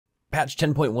Patch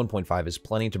 10.1.5 is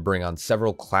planning to bring on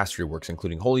several class reworks,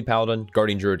 including Holy Paladin,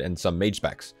 Guardian Druid, and some Mage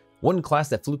Specs. One class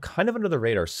that flew kind of under the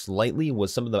radar slightly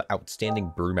was some of the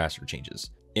outstanding Brewmaster changes.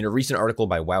 In a recent article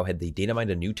by WoWhead, they data mined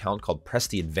a new talent called Press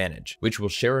the Advantage, which will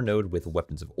share a node with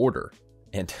Weapons of Order.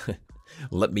 And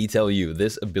let me tell you,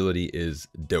 this ability is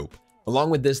dope.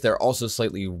 Along with this, they're also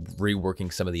slightly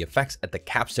reworking some of the effects at the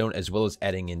capstone, as well as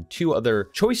adding in 2 other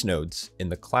choice nodes in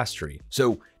the class tree.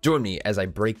 So join me as I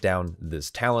break down this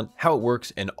talent, how it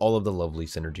works, and all of the lovely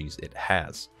synergies it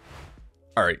has.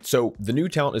 All right, so the new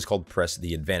talent is called Press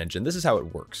the Advantage, and this is how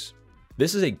it works.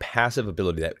 This is a passive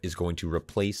ability that is going to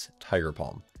replace Tiger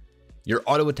Palm. Your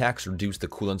auto attacks reduce the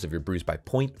cooldowns of your brews by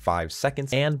 0.5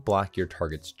 seconds and block your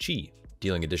target's chi,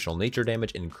 dealing additional nature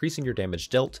damage and increasing your damage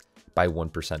dealt by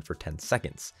 1% for 10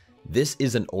 seconds. This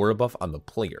is an aura buff on the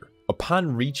player.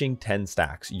 Upon reaching 10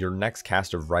 stacks, your next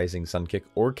cast of Rising Sun Kick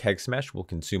or Keg Smash will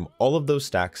consume all of those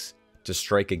stacks to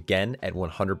strike again at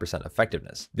 100%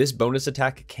 effectiveness. This bonus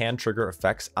attack can trigger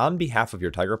effects on behalf of your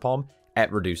Tiger Palm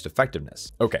at reduced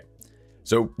effectiveness. Okay,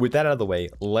 so with that out of the way,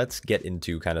 let's get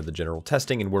into kind of the general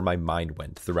testing and where my mind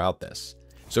went throughout this.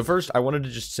 So first, I wanted to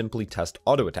just simply test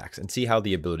auto attacks and see how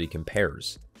the ability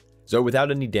compares. So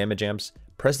without any damage amps,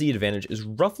 Press the Advantage is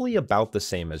roughly about the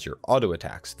same as your auto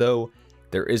attacks, though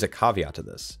there is a caveat to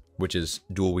this, which is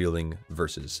dual wielding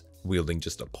versus wielding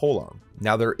just a polearm.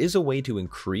 Now there is a way to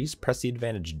increase Press the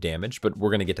Advantage damage, but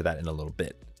we're going to get to that in a little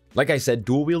bit. Like I said,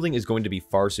 dual wielding is going to be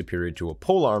far superior to a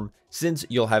polearm since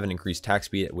you'll have an increased attack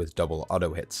speed with double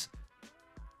auto hits.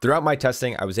 Throughout my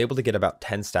testing, I was able to get about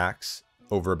 10 stacks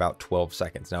over about 12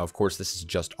 seconds. Now, of course, this is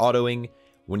just autoing.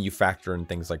 When you factor in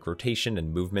things like rotation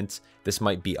and movements, this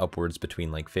might be upwards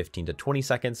between like 15 to 20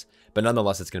 seconds, but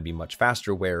nonetheless, it's going to be much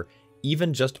faster, where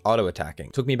even just auto attacking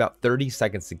took me about 30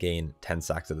 seconds to gain 10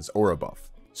 stacks of this aura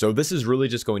buff. So this is really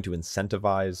just going to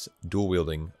incentivize dual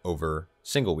wielding over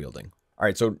single wielding. All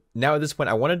right, so now at this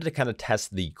point, I wanted to kind of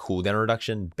test the cooldown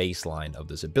reduction baseline of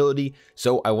this ability.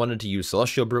 So I wanted to use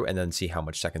Celestial Brew and then see how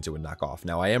much seconds it would knock off.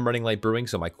 Now I am running light brewing,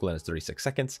 so my cooldown is 36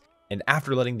 seconds. And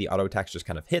after letting the auto attacks just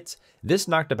kind of hit, this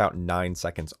knocked about 9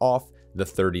 seconds off the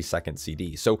 30-second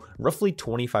CD. So roughly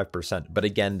 25%. But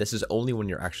again, this is only when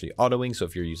you're actually autoing. So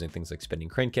if you're using things like Spinning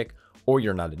Crane Kick, or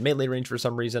you're not in melee range for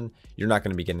some reason, you're not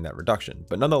going to be getting that reduction.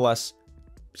 But nonetheless,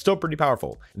 still pretty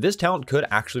powerful. This talent could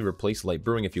actually replace light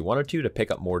brewing if you wanted to pick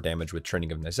up more damage with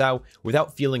Training of Nizao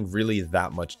without feeling really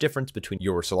that much difference between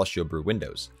your Celestial Brew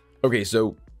windows. Okay,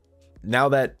 so now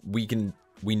that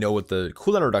we know what the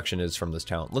cooldown reduction is from this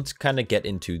talent, let's kind of get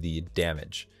into the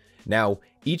damage. Now,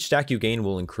 each stack you gain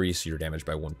will increase your damage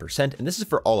by 1%, and this is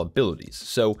for all abilities.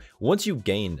 So once you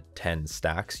gain 10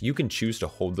 stacks, you can choose to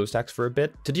hold those stacks for a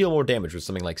bit to deal more damage with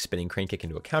something like Spinning Crane Kick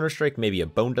into a Counter Strike, maybe a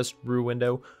Bone Dust Brew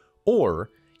window,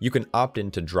 or you can opt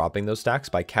into dropping those stacks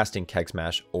by casting Keg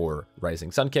Smash or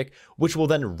Rising Sun Kick, which will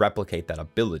then replicate that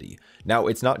ability. Now,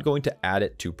 it's not going to add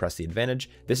it to Press the Advantage.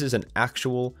 This is an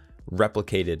actual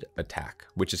replicated attack,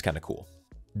 which is kind of cool.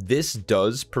 This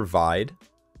does provide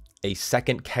a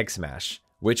second Keg Smash,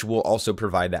 which will also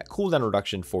provide that cooldown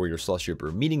reduction for your Celestial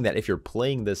Brew, meaning that if you're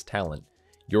playing this talent,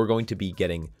 you're going to be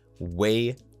getting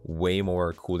way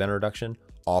more cooldown reduction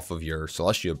off of your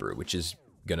Celestial Brew, which is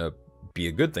gonna be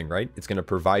a good thing, right? It's gonna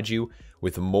provide you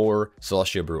with more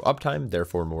Celestial Brew uptime,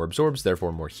 therefore more absorbs,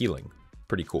 therefore more healing.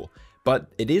 Pretty cool. But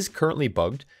it is currently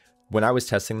bugged. When I was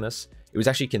testing this, it was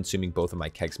actually consuming both of my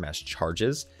Keg Smash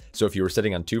charges. So if you were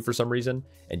sitting on 2 for some reason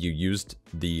and you used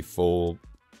the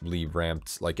fully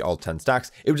ramped, like all 10 stacks,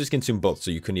 it would just consume both.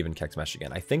 So you couldn't even Keg Smash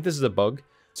again. I think this is a bug.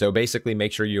 So basically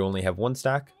make sure you only have 1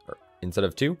 stack instead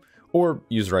of 2, or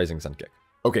use Rising Sun Kick.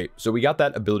 Okay, so we got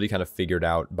that ability kind of figured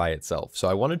out by itself. So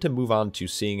I wanted to move on to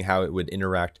seeing how it would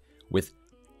interact with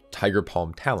Tiger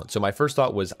Palm talent. So my first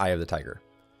thought was Eye of the Tiger.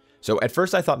 So at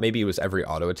first I thought maybe it was every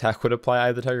auto attack would apply Eye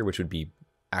of the Tiger, which would be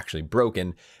actually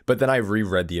broken, but then I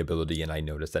reread the ability and I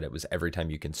noticed that it was every time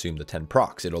you consume the 10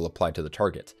 procs, it'll apply to the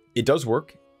target. It does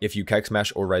work if you Keg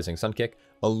Smash or Rising Sun Kick,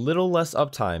 a little less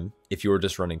uptime if you were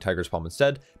just running Tiger's Palm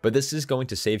instead, but this is going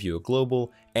to save you a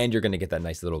global and you're going to get that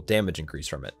nice little damage increase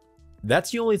from it.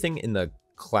 That's the only thing in the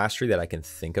class tree that I can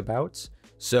think about.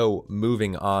 So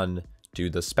moving on to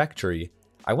the spec tree,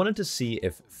 I wanted to see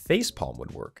if Facepalm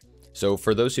would work. So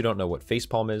for those who don't know what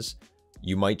Facepalm is,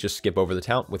 you might just skip over the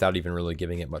talent without even really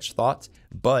giving it much thought,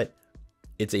 but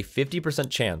it's a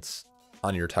 50% chance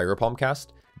on your Tiger Palm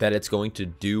cast that it's going to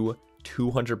do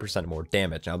 200% more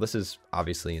damage. Now, this is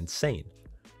obviously insane.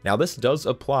 Now, this does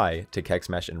apply to Keg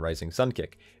Smash and Rising Sun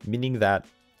Kick, meaning that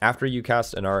after you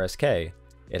cast an RSK,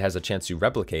 it has a chance to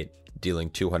replicate, dealing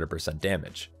 200%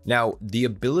 damage. Now, the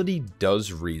ability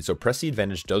does read, so Press the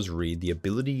Advantage does read, the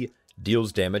ability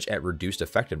deals damage at reduced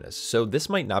effectiveness. So this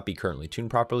might not be currently tuned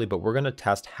properly, but we're going to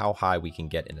test how high we can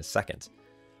get in a second.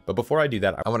 But before I do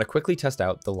that, I want to quickly test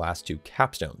out the last two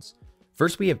capstones.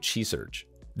 First, we have Chi Surge.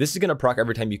 This is going to proc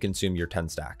every time you consume your 10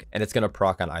 stack, and it's going to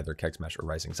proc on either Keg Smash or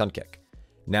Rising Sun Kick.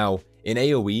 Now, in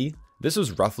AoE, this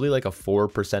was roughly like a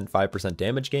 4%, 5%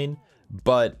 damage gain,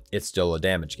 but it's still a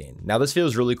damage gain. Now, this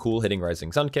feels really cool hitting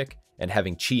Rising Sun Kick and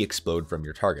having Chi explode from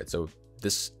your target, so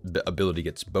this ability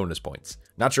gets bonus points.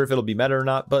 Not sure if it'll be meta or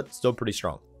not, but still pretty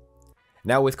strong.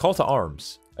 Now, with Call to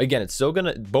Arms, again, it's still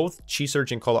gonna, both Chi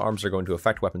Surge and Call to Arms are going to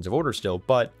affect Weapons of Order still,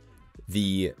 but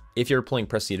if you're playing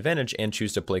Press the Advantage and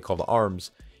choose to play Call to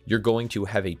Arms, you're going to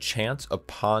have a chance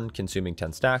upon consuming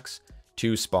 10 stacks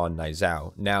to spawn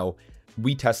Nizao. Now,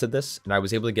 we tested this, and I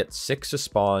was able to get 6 to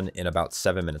spawn in about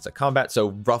 7 minutes of combat, so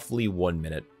roughly 1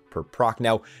 minute per proc.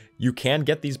 Now, you can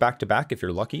get these back to back if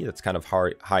you're lucky. That's kind of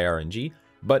high RNG,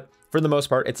 but for the most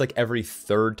part, it's like every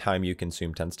third time you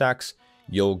consume 10 stacks,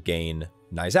 you'll gain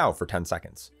Nizao for 10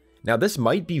 seconds. Now, this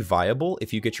might be viable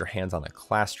if you get your hands on a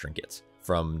class trinket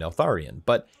from Neltharion,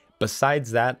 but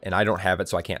besides that, and I don't have it,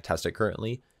 so I can't test it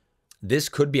currently, this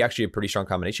could be actually a pretty strong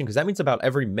combination, because that means about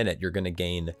every minute you're going to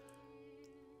gain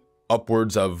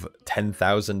upwards of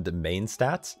 10,000 main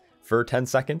stats for 10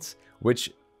 seconds,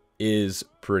 which is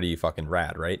pretty fucking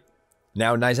rad, right?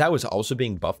 Now, Nizao is also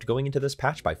being buffed going into this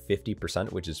patch by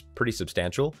 50%, which is pretty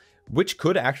substantial, which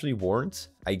could actually warrant,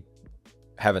 I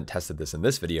haven't tested this in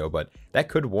this video, but that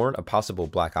could warrant a possible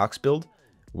Black Ox build,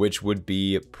 which would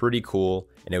be pretty cool,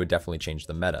 and it would definitely change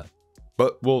the meta.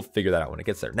 But we'll figure that out when it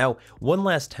gets there. Now, one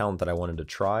last talent that I wanted to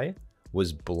try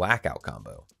was Blackout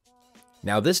Combo.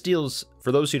 Now, this deals,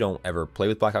 for those who don't ever play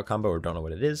with Blackout Combo or don't know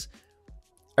what it is,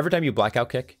 every time you Blackout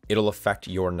Kick, it'll affect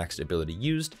your next ability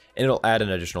used, and it'll add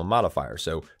an additional modifier.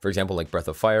 So, for example, like Breath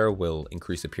of Fire will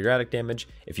increase the periodic damage.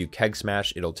 If you Keg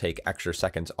Smash, it'll take extra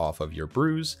seconds off of your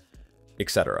brews,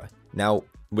 etc. Now,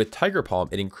 with Tiger Palm,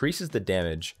 it increases the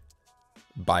damage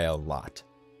by a lot.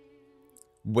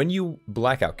 When you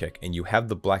Blackout Kick and you have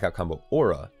the Blackout Combo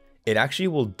aura, it actually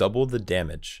will double the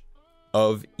damage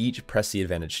of each Press the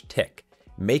Advantage tick,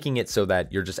 making it so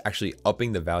that you're just actually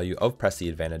upping the value of Press the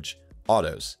Advantage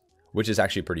autos, which is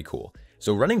actually pretty cool.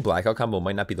 So running Blackout Combo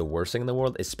might not be the worst thing in the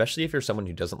world, especially if you're someone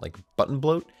who doesn't like button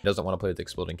bloat, doesn't want to play with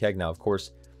Exploding Keg. Now, of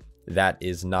course, that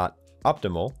is not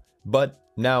optimal, but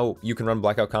now you can run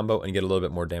Blackout Combo and get a little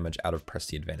bit more damage out of Press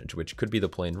the Advantage, which could be the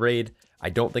plain raid. I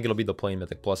don't think it'll be the plain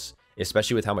Mythic Plus,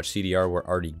 especially with how much CDR we're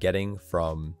already getting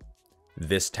from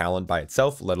this talent by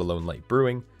itself, let alone light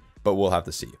brewing, but we'll have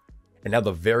to see. And now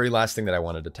the very last thing that I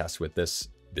wanted to test with this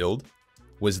build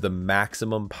was the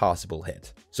maximum possible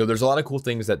hit. So there's a lot of cool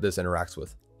things that this interacts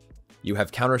with. You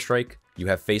have Counter-Strike, you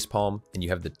have Facepalm, and you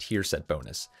have the tier set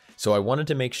bonus. So I wanted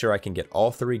to make sure I can get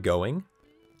all three going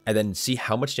and then see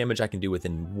how much damage I can do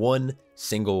within one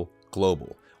single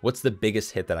global. What's the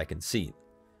biggest hit that I can see?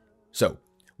 So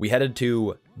we headed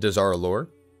to Dazara Lore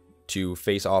to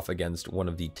face off against one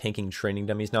of the tanking training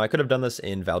dummies. Now I could have done this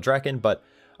in Valdrakken, but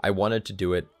I wanted to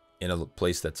do it in a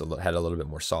place that's had a little bit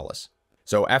more solace.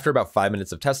 So after about 5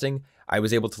 minutes of testing, I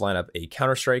was able to line up a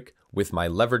Counter-Strike with my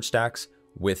leverage stacks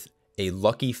with a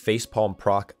lucky Facepalm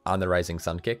proc on the Rising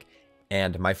Sun Kick,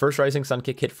 and my first Rising Sun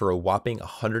Kick hit for a whopping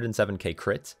 107k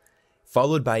crit,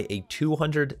 followed by a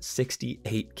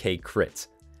 268k crit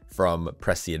from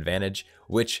Press the Advantage,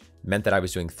 which meant that I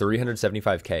was doing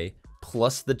 375k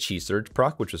plus the Chi Surge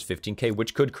proc, which was 15k,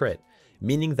 which could crit,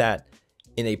 meaning that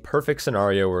in a perfect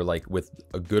scenario where, like, with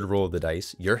a good roll of the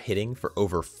dice, you're hitting for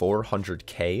over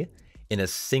 400k in a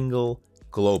single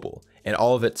global, and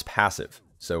all of it's passive.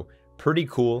 So pretty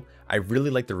cool. I really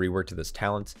like the rework to this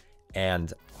talent,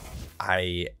 and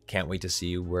I can't wait to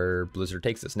see where Blizzard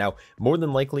takes this. Now, more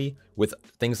than likely, with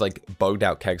things like bugged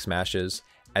out Keg Smashes,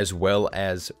 as well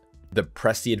as the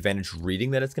Press the Advantage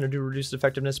reading that it's going to do reduced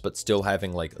effectiveness, but still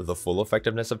having like the full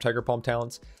effectiveness of Tiger Palm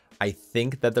talents, I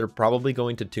think that they're probably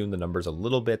going to tune the numbers a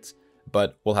little bit,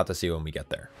 but we'll have to see when we get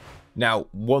there. Now,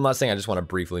 one last thing I just want to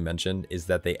briefly mention is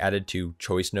that they added 2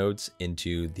 choice nodes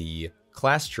into the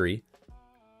class tree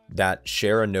that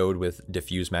share a node with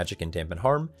Diffuse Magic and Dampen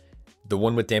Harm. The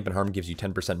one with Dampen Harm gives you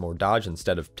 10% more dodge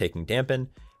instead of taking Dampen,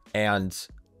 and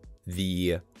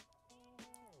the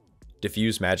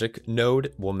Diffuse Magic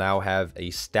node will now have a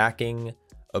stacking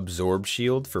absorb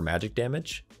shield for magic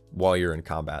damage while you're in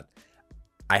combat.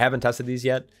 I haven't tested these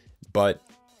yet, but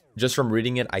just from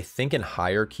reading it, I think in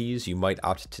higher keys, you might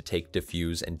opt to take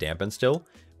Diffuse and Dampen still,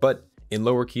 but in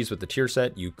lower keys with the tier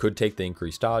set, you could take the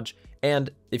increased dodge,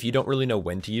 and if you don't really know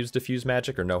when to use Diffuse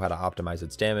Magic or know how to optimize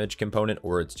its damage component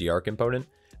or its GR component,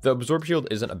 The Absorb Shield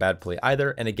isn't a bad play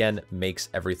either, and again, makes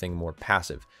everything more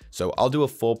passive. So I'll do a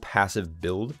full passive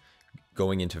build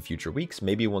going into future weeks,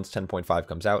 maybe once 10.5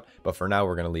 comes out, but for now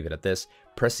we're going to leave it at this.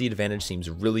 Prestige Advantage seems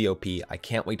really OP. I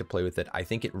can't wait to play with it. I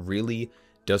think it really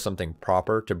does something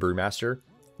proper to Brewmaster.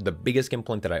 The biggest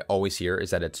complaint that I always hear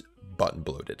is that it's button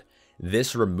bloated.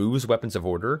 This removes Weapons of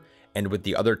Order, and with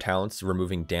the other talents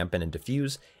removing Dampen and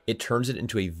Diffuse, it turns it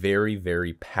into a very,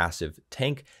 very passive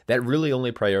tank that really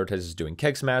only prioritizes doing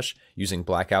Keg Smash, using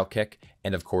Blackout Kick,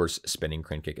 and of course Spinning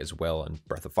Crane Kick as well, and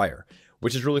Breath of Fire,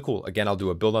 which is really cool. Again, I'll do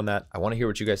a build on that. I want to hear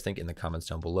what you guys think in the comments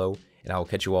down below, and I will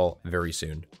catch you all very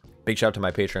soon. Big shout out to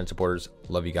my Patreon supporters.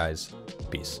 Love you guys.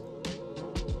 Peace.